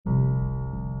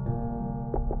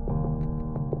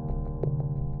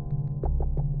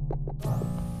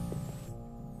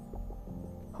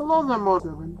Hello there,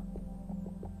 Motivin.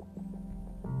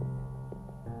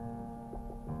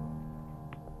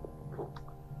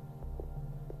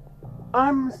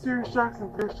 I'm Mysterious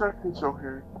Jackson, Fierce Jackson Show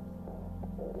here.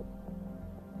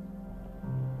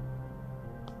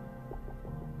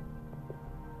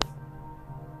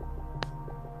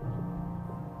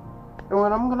 And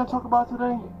what I'm going to talk about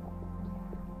today,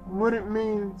 what it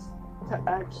means to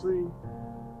actually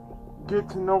get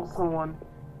to know someone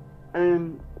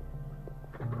and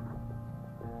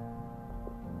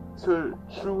to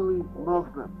truly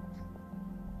love them.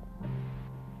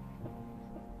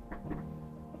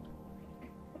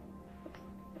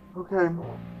 Okay,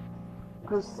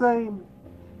 because say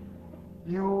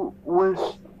you wish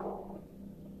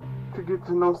to get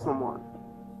to know someone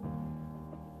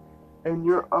and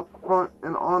you're upfront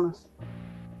and honest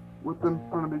with them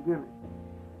from the beginning.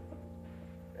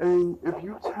 And if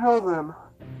you tell them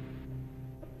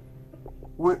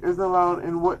what is allowed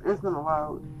and what isn't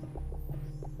allowed,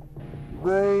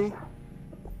 they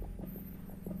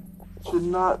should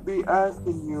not be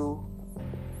asking you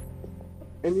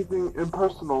anything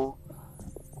impersonal,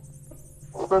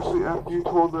 especially after you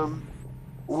told them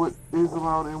what is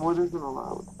allowed and what isn't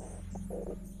allowed.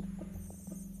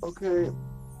 Okay.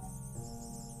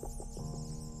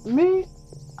 Me,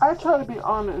 I try to be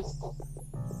honest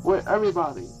with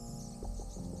everybody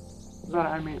that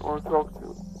I meet or talk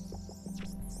to.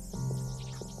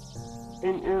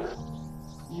 And if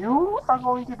you are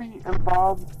going to be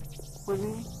involved with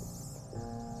me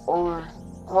or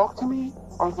talk to me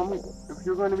or something, if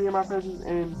you're going to be in my presence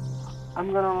and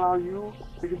I'm going to allow you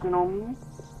to get to know me,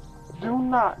 do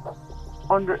not,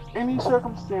 under any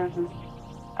circumstances,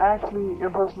 ask me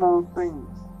impersonal things,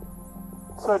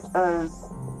 such as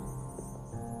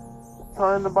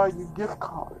trying to buy you gift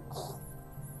cards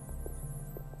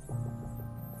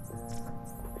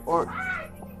or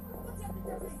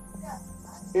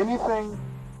anything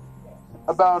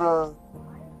about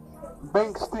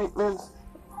bank statements,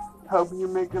 helping you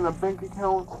making a bank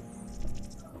account,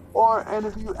 and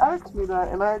if you ask me that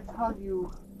and I tell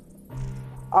you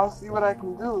I'll see what I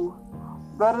can do,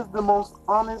 that is the most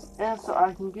honest answer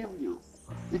I can give you.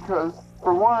 Because,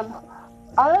 for one,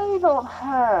 I don't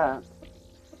have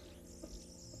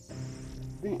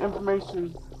the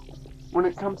information when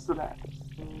it comes to that.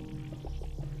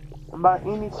 And by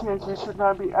any chance, you should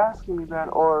not be asking me that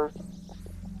or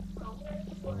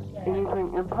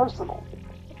anything impersonal.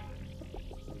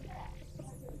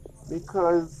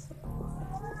 Because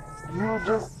you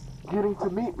just getting to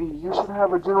meet me, you should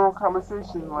have a general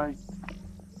conversation like,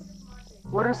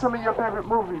 what are some of your favorite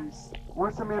movies?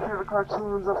 What are some of your favorite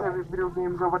cartoons or favorite video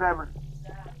games or whatever?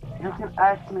 You can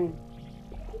ask me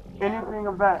anything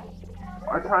of that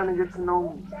or trying to get to know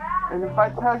me. And if I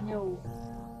tell you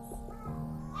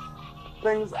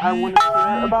things I want to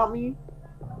share about me,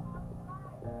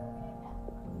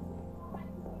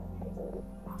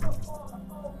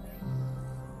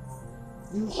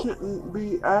 you shouldn't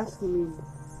be asking me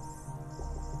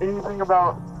anything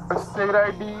about a state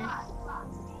ID,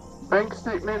 bank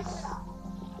statements,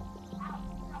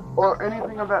 or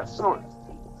anything of that sort.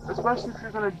 Especially if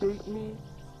you're going to date me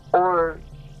or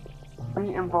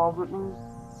be involved with me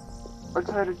or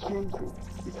try to change me.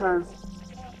 Because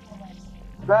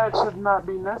that should not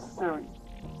be necessary.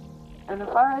 And if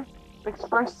I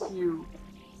express to you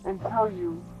and tell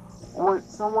you what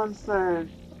someone said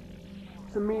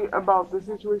to me about the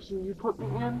situation you put me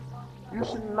in, you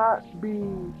should not be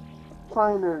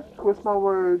trying to twist my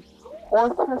words or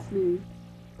test me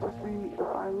to see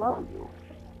if I love you.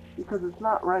 Because it's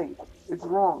not right. It's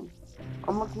wrong.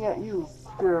 I'm looking at you,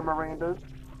 dear Miranda.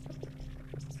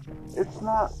 It's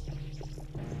not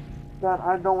that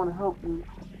I don't want to help you,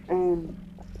 and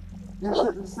you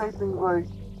shouldn't say things like,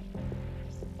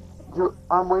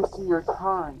 I'm wasting your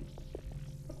time,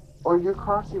 or you're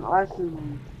constantly asking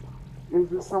me, is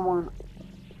this someone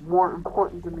more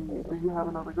important to me? Do you have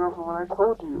another girlfriend? When I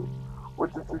told you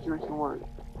what the situation was.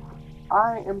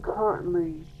 I am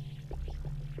currently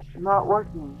not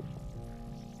working,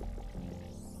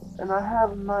 and I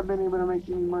have not been able to make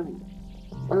any money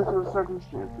due to the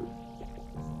circumstances.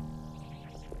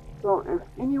 So if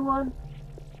anyone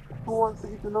who wants to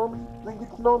get to know me, then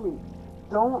get to know me.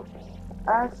 Don't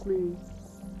ask me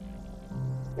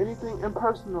anything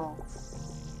impersonal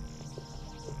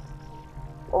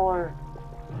or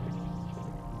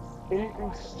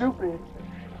anything stupid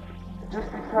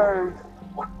just because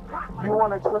you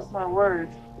want to twist my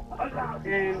words.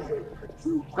 And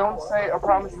don't say a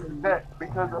promise is a debt,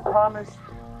 because a promise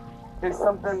is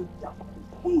something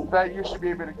that you should be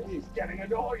able to keep.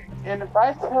 And if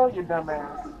I tell you,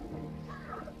 dumbass,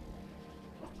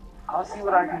 I'll see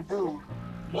what I can do,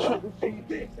 You shouldn't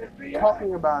be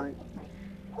talking about it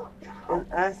and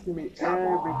asking me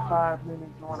every 5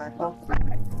 minutes when I talk to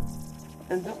you.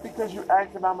 And just because you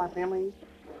ask about my family,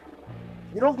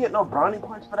 you don't get no brownie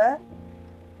points for that.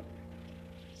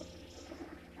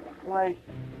 Like,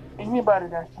 anybody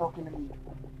that's talking to me,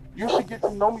 you should get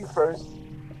to know me first.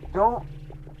 Don't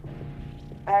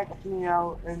ask me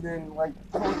out and then, like,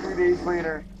 2 or 3 days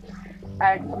later,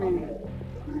 ask me,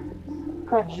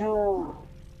 could you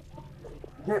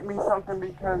get me something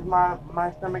because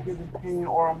my stomach is in pain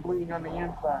or I'm bleeding on the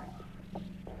inside.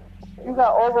 You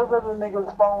got all those other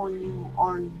niggas following you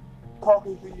on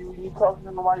talking to you and you talking to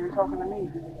them while you're talking to me.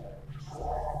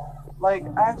 Like,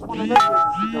 ask one of them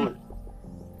niggas to do it.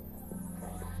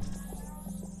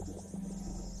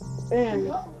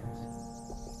 And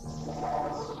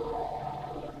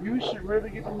you should really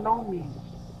get to know me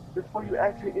before you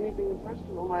ask me anything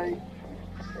personal. Like,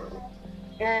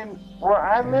 and where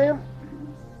I live,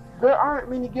 there aren't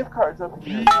many gift cards up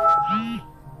here.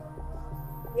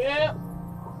 Yeah.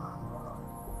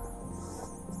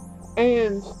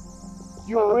 And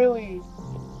you really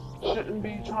shouldn't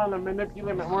be trying to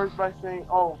manipulate my words by saying,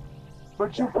 oh,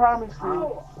 but you promised me.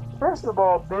 First of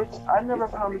all, bitch, I never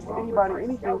promised anybody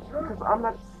anything because I'm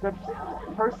not the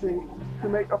person to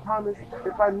make a promise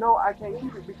if I know I can't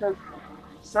keep it because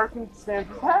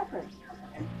circumstances happen.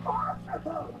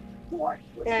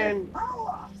 And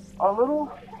a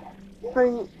little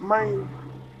thing my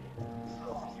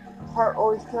heart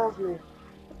always tells me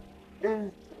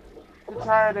is to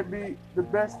try to be the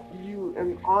best you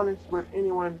and honest with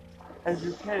anyone as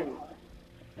you can.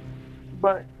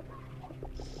 But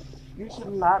you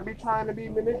should not be trying to be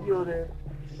manipulative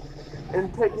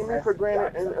and taking me for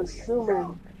granted and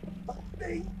assuming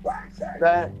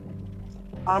that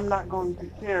I'm not going to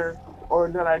care or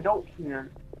that I don't care.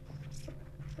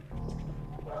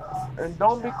 And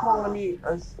don't be calling me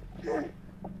a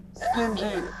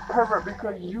stingy pervert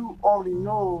because you already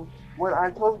know what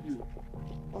I told you.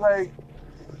 Like,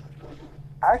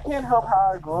 I can't help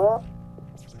how I grew up.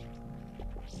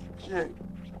 Shit.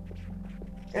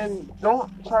 And don't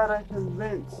try to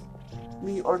convince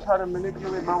me or try to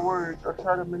manipulate my words or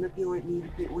try to manipulate me to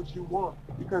get what you want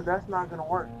because that's not going to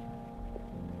work.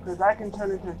 Because I can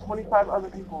turn into 25 other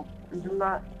people and do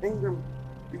not anger me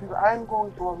because I'm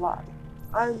going through a lot.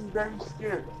 I'm very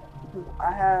scared because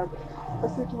I have a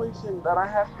situation that I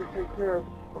have to take care of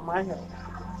for my health.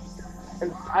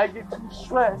 And if I get too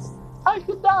stressed, I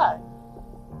could die.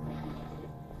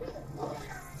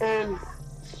 And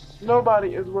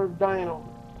nobody is worth dying on.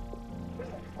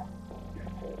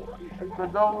 And for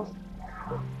those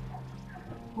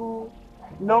who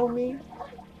know me,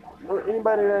 or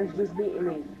anybody that's just beating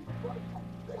me,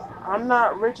 I'm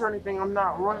not rich or anything, I'm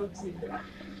not royalty,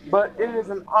 but it is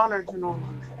an honor to know me.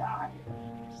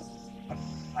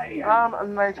 I'm a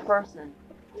nice person.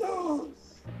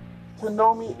 To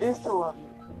know me is to love me.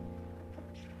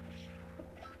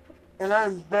 And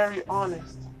I'm very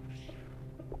honest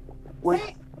with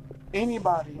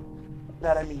anybody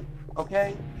that I meet,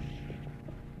 okay?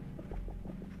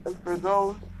 And for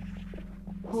those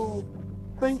who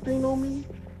think they know me,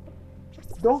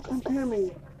 don't compare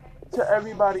me to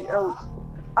everybody else.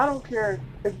 I don't care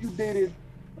if you dated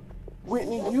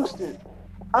Whitney Houston.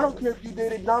 I don't care if you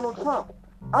dated Donald Trump.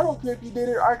 I don't care if you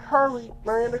dated iCarly,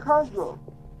 Miranda Cosgrove.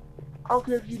 I don't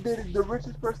care if you dated the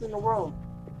richest person in the world.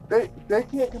 They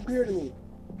can't compare to me.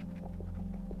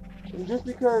 And just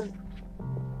because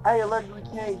I allegedly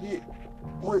can't get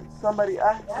with somebody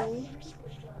I seen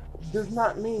does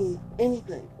not mean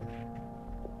anything.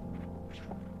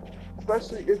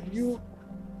 Especially if you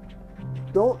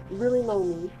don't really know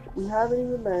me, we haven't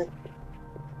even met,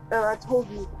 and I told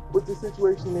you what the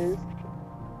situation is,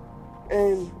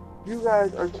 and you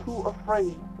guys are too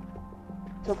afraid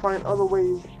to find other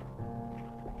ways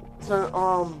to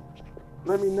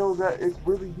let me know that it's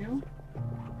really you.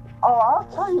 Oh, I'll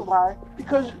tell you why.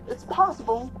 Because it's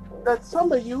possible that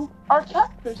some of you are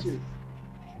catfishes.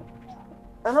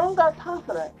 And I don't got time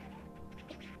for that.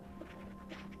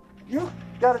 You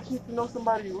gotta keep to know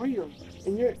somebody real.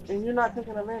 And you're not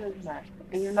taking advantage of that.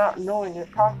 And you're not knowing it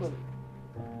properly.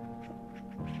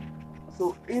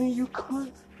 So any of you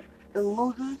cunts and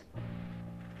losers,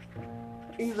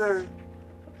 either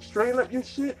straighten up your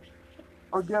shit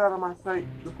or get out of my sight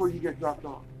before you get dropped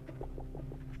off.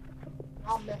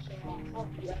 I'll mess your ass up.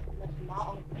 You have to mess my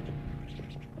own.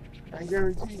 I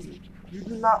guarantee you, you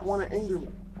do not want to anger me.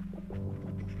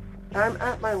 I'm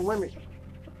at my limit.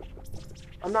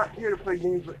 I'm not here to play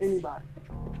games with anybody.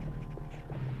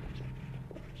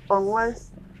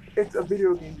 Unless it's a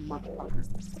video game, you motherfucker.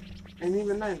 And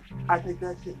even then, I take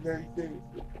that shit very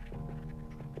seriously.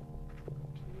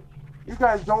 You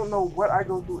guys don't know what I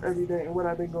go through every day and what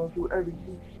I've been going through every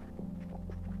week.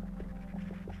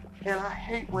 And I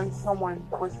hate when someone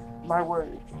twists my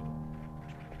words.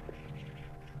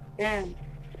 And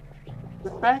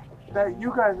the fact that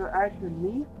you guys are asking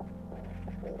me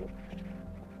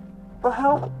for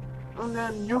help, and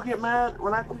then you get mad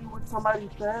when I tell you what somebody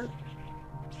says,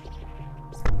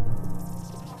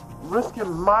 risking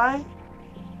my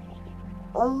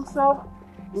own self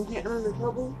and getting into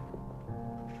trouble.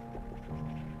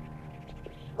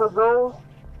 For those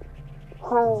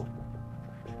who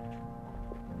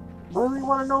really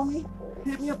want to know me,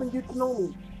 hit me up and get to know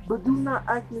me. But do not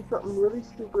ask me something really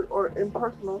stupid or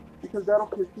impersonal, because that'll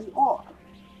piss me off.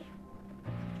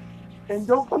 And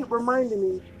don't keep reminding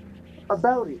me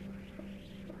about it.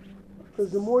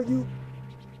 Because the more you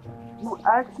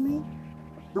ask me,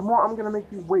 the more I'm going to make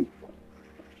you wait.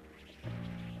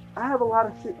 I have a lot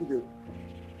of shit to do.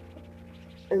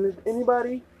 And if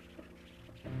anybody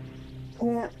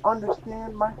can't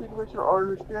understand my situation or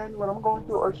understand what I'm going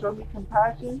through or show me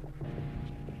compassion,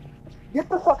 get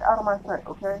the fuck out of my sight,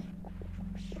 okay?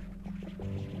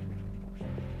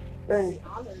 Hey.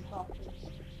 Honored to talk to him.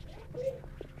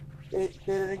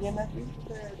 Say it again, Matthew?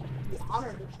 Be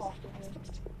honored to talk to him.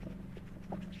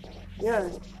 Yeah,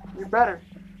 you're better.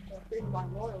 Things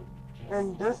like loyalty.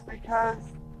 And just because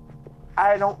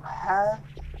I don't have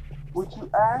what you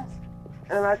ask,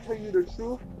 and I tell you the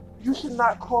truth, you should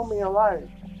not call me a liar.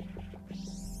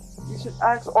 You should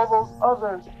ask all those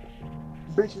other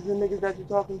bitches and niggas that you're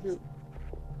talking to.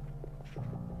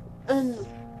 And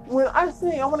when I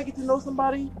say I want to get to know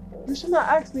somebody, you should not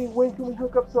ask me when can we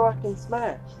hook up so I can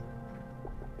smash.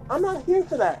 I'm not here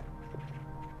for that.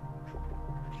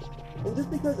 And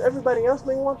just because everybody else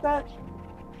may want that,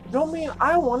 don't mean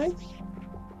I want it.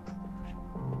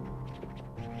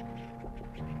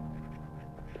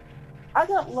 I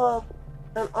got love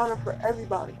and honor for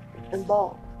everybody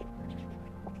involved.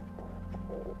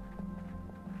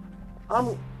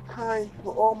 I'm kind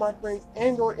to all my friends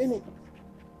and or enemies.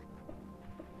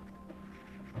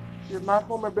 She's my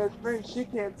former best friend. She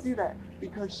can't see that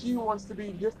because she wants to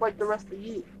be just like the rest of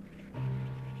you.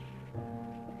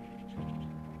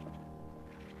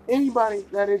 Anybody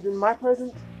that is in my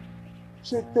presence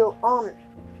should feel honored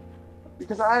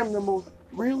because I am the most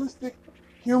realistic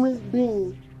human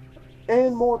being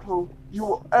and mortal you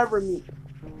will ever meet.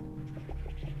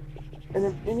 And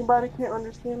if anybody can't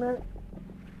understand that,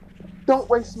 don't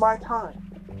waste my time.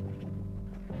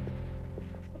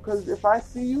 Because if I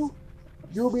see you,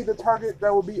 you'll be the target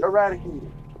that will be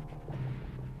eradicated.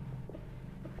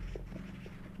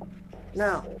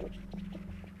 Now,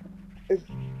 if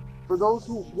for those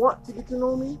who want to get to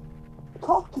know me,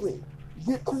 talk to me.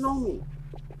 Get to know me.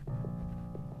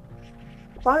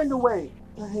 Find a way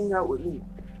to hang out with me.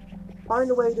 Find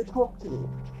a way to talk to me.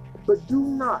 But do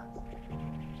not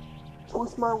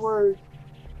twist my words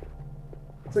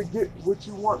to get what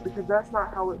you want, because that's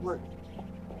not how it works.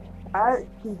 I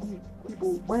can teach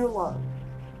people real love.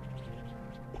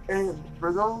 And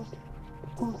for those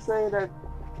who say that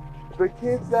the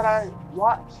kids that I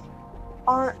watch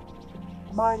aren't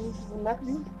my nieces and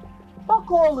nephews, fuck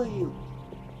all of you.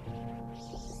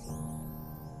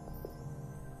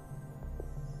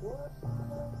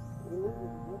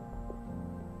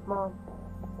 Mom.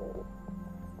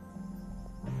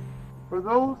 For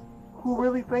those who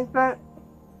really think that,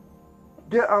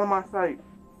 get out of my sight.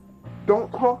 Don't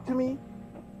talk to me.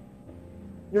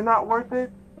 You're not worth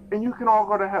it, and you can all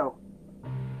go to hell.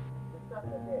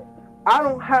 I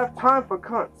don't have time for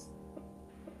cunts.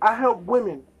 I help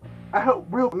women. I help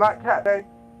real, not cat day.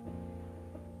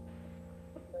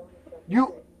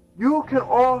 You can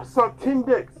all suck 10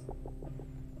 dicks.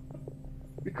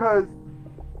 Because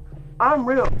I'm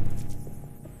real.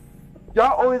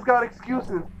 Y'all always got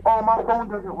excuses. Oh, my phone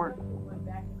doesn't work.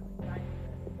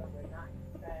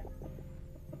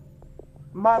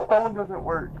 My phone doesn't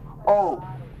work. Oh,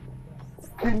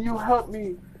 can you help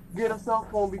me get a cell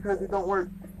phone because it don't work?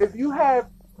 If you have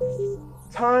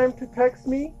time to text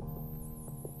me,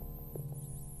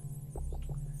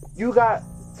 you got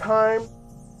time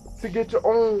to get your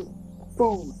own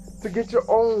food, to get your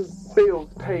own bills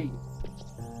paid.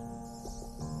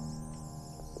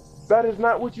 That is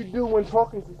not what you do when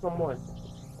talking to someone.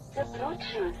 The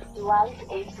Bluetooth device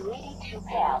is ready to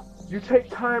pair. You take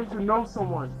time to know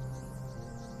someone.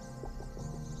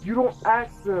 You don't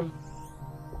ask them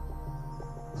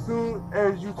soon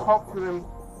as you talk to them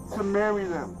to marry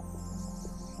them,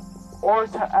 or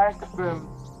to ask them,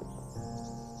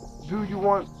 do you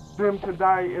want them to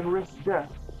die and risk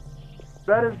death?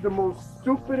 That is the most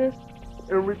stupidest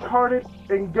and retarded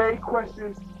and gay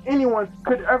question anyone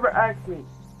could ever ask me.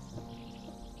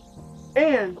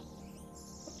 And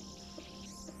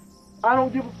I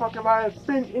don't give a fuck if I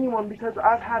offend anyone because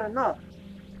I've had enough.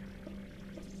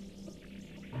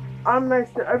 I'm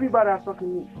nice to everybody I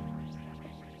fucking meet.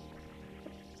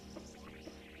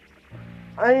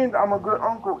 And I'm a good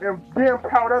uncle and damn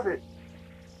proud of it.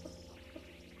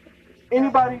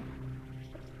 Anybody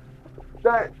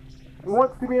that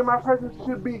wants to be in my presence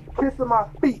should be kissing my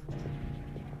feet.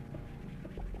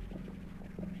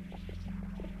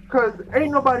 Cause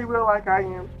ain't nobody real like I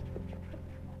am.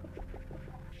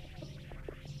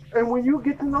 And when you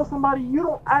get to know somebody, you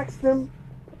don't ask them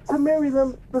to marry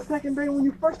them the second day when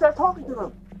you first start talking to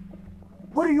them.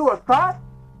 What are you, a thought?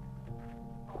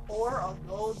 Or a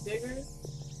gold digger?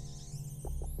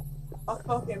 A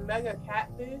fucking mega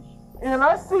catfish? And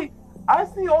I see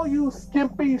all you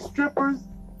skimpy strippers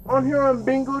on here on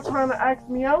Bingo trying to ask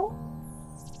me out.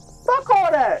 Fuck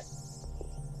all that.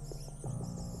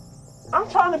 I'm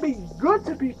trying to be good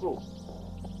to people.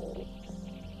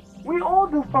 We all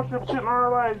do fucked up shit in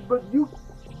our lives, but you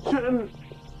shouldn't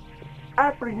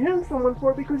apprehend someone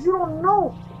for it because you don't know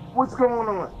what's going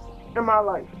on in my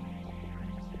life.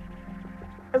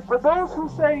 And for those who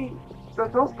say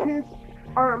that those kids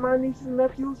aren't my nieces and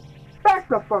nephews, back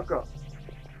the fuck up.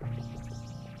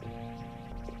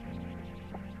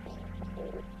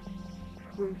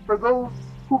 For those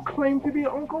who claim to be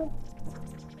an uncle,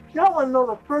 y'all want to know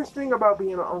the first thing about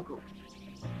being an uncle.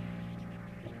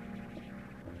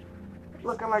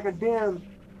 Looking like a damn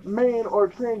man or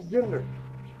transgender.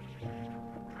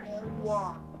 There you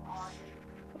are.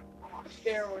 I'm on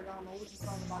steroids. I don't know what you're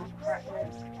talking about. You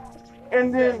crackhead.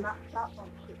 And then, Stop some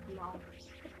shit, you know.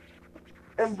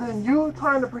 and then you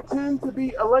trying to pretend to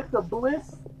be Alexa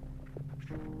Bliss.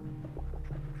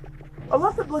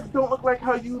 Alexa Bliss don't look like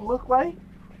how you look like.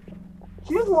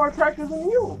 She's more attractive than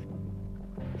you.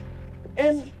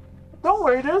 And don't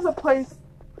worry, there's a place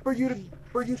for you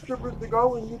strippers to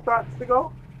go and you thoughts to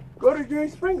go. Go to Jerry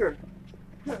Springer.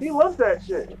 He loves that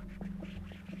shit.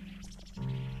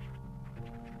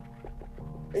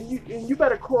 And you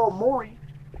better call Maury.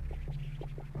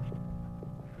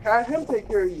 Have him take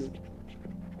care of you.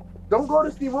 Don't go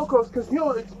to Steve Wilkos because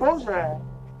he'll expose your ass.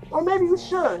 Or maybe you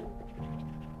should.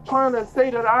 Trying to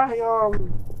say that I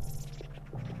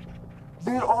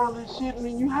did all this shit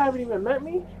and you haven't even met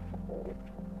me?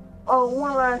 Oh,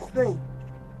 one last thing.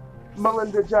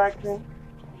 Melinda Jackson.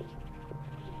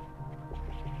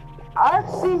 I've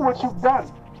seen what you've done.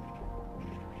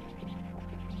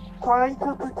 Trying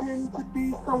to pretend to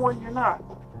be someone you're not.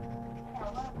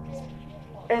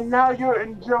 And now you're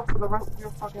in jail for the rest of your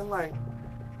fucking life.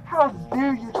 How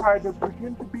dare you try to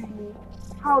pretend to be me?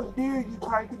 How dare you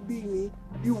try to be me?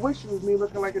 You wish it was me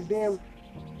looking like a damn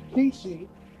Kishi.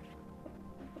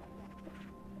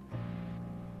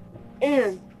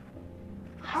 And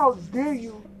how dare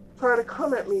you try to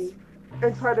come at me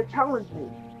and try to challenge me?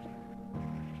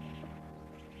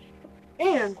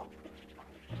 And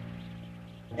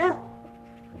if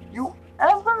you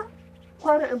ever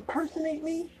try to impersonate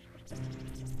me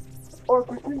or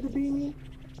pretend to be me,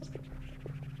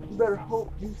 you better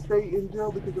hope you stay in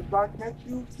jail because if I catch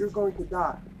you, you're going to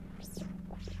die.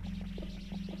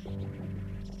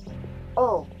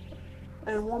 Oh,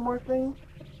 and one more thing.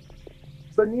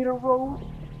 Benita Rose,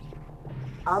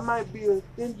 I might be a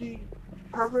stingy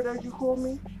pervert as you call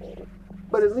me,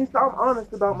 but at least I'm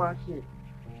honest about my shit.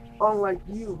 Unlike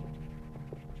you,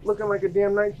 looking like a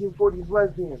damn 1940s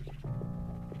lesbian.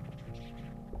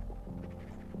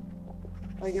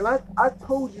 Like, and I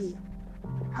told you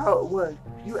how it was.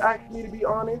 You asked me to be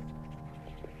honest,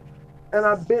 and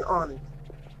I've been honest.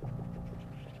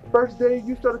 First day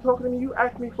you started talking to me, you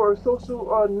asked me for a social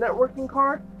networking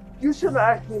card. You shouldn't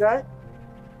have asked me that.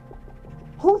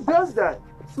 Who does that?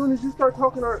 As soon as you start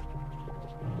talking or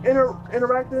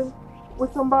interacting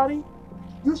with somebody,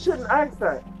 you shouldn't ask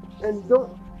that. And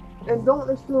don't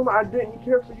assume I didn't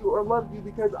care for you or love you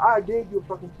because I gave you a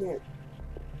fucking chance.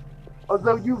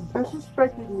 Although you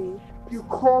disrespected me, you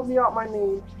called me out my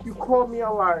name, you called me a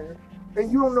liar,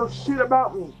 and you don't know shit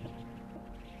about me.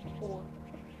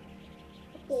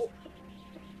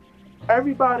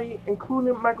 Everybody,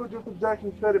 including Michael Joseph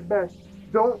Jackson, said it best.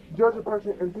 Don't judge a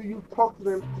person until you talk to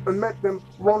them and met them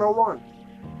one-on-one.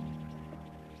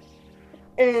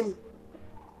 And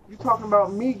you talking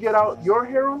about me get out your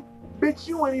harem? Bitch,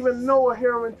 you wouldn't even know a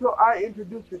harem until I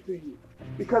introduced it to you.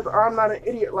 Because I'm not an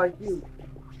idiot like you.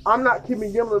 I'm not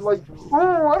Kimmy Gimmler like,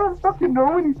 oh, I don't fucking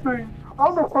know anything.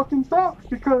 I'm a fucking thought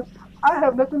because I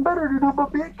have nothing better to do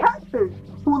but be a catfish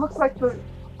who looks like a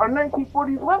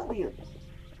 1940s lesbian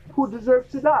who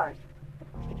deserves to die.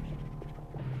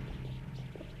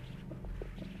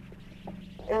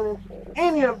 And if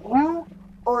any of you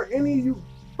or any of you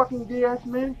fucking gay ass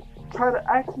men try to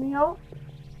ask me out,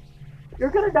 you're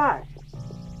gonna die.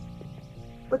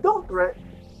 But don't threat.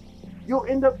 You'll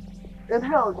end up in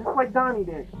hell just like Donnie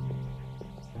did.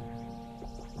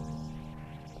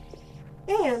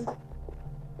 And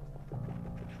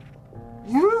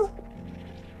you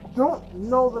don't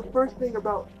know the first thing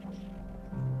about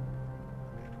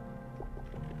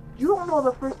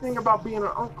being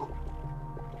an uncle.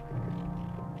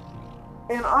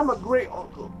 And I'm a great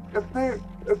uncle. If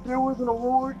there was an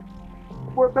award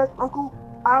for best uncle,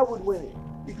 I would win it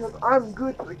because I'm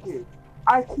good to the kids.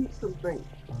 I teach them things.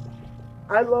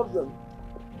 I love them.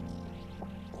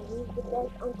 He's the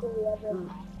best uncle we ever had.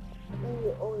 And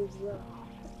we always will.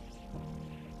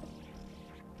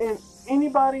 And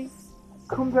anybody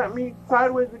comes at me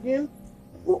sideways again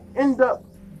will end up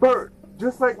burnt,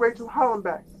 just like Rachel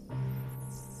Hollenbeck.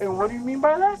 And what do you mean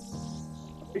by that?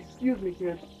 Excuse me,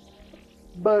 kids.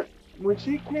 But when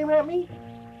she came at me,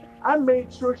 I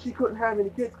made sure she couldn't have any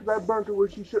kids because I burnt her where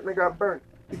she shouldn't have got burnt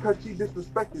because she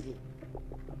disrespected me.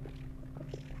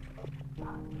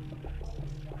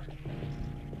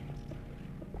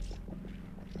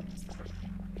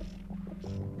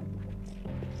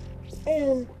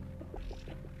 And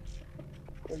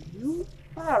are you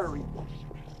flattery?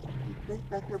 You think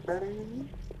that you're better than me?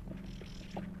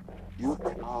 You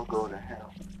can all go to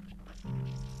hell.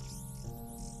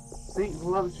 Satan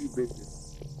loves you,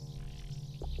 bitches.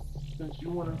 Since you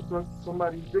want to suck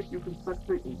somebody's dick, you can suck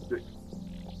Satan's dick.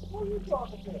 Who are you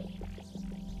talking to?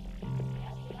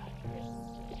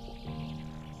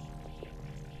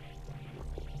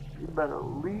 You better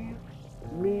leave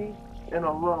me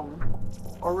alone,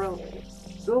 or else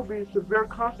there'll be severe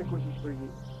consequences for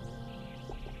you.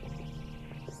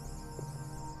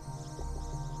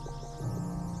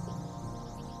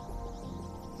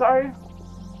 Sorry,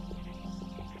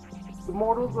 the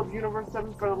mortals of Universe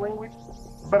 7 for the language,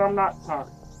 but I'm not sorry.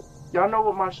 Y'all know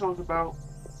what my show's about.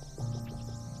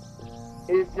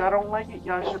 If y'all don't like it,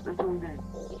 y'all should have tuned in.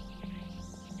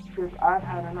 Because I've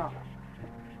had enough.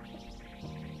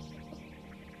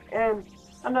 And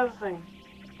another thing,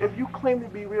 if you claim to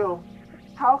be real,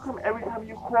 how come every time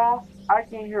you crawl, I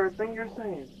can't hear a thing you're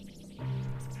saying?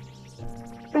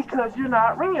 Because you're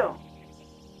not real.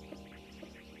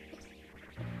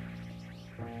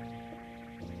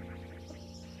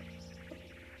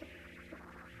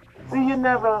 See you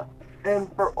never,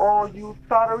 and for all you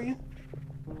thotteries,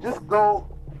 just go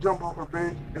jump off a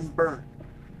bridge and burn.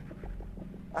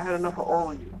 I had enough of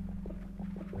all of you.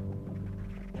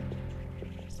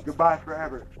 Goodbye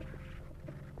forever,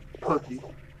 pussy.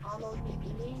 I don't know what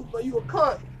you mean, but you a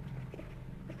cunt.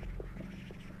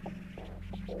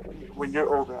 When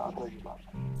you're older, I'll tell you about it.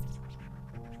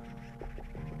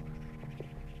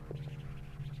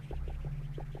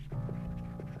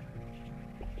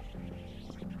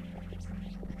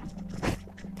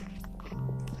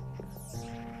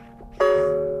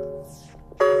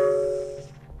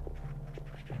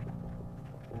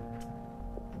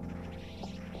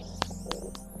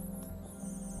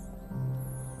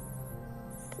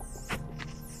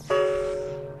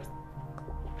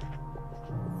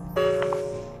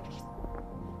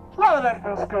 Oh, that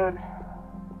feels good.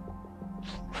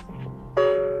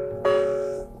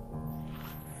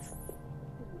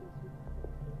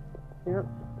 Yep.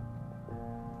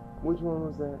 Which one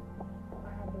was that? I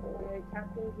have to say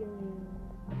Captain Ginyu,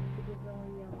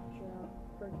 Supervillain Yamcha,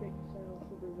 Perfect Cell,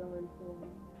 Supervillain Form,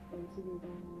 and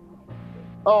Supervillain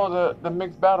Yamcha. Oh, the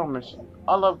mixed battle mission.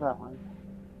 I love that one.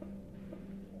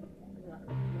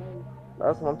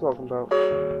 That's what I'm talking about.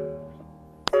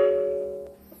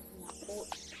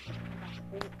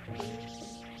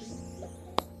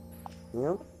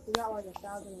 Yep. We got like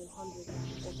 1,100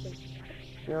 or 6.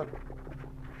 Yep.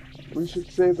 We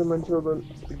should save them until the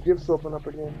gifts open up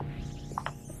again.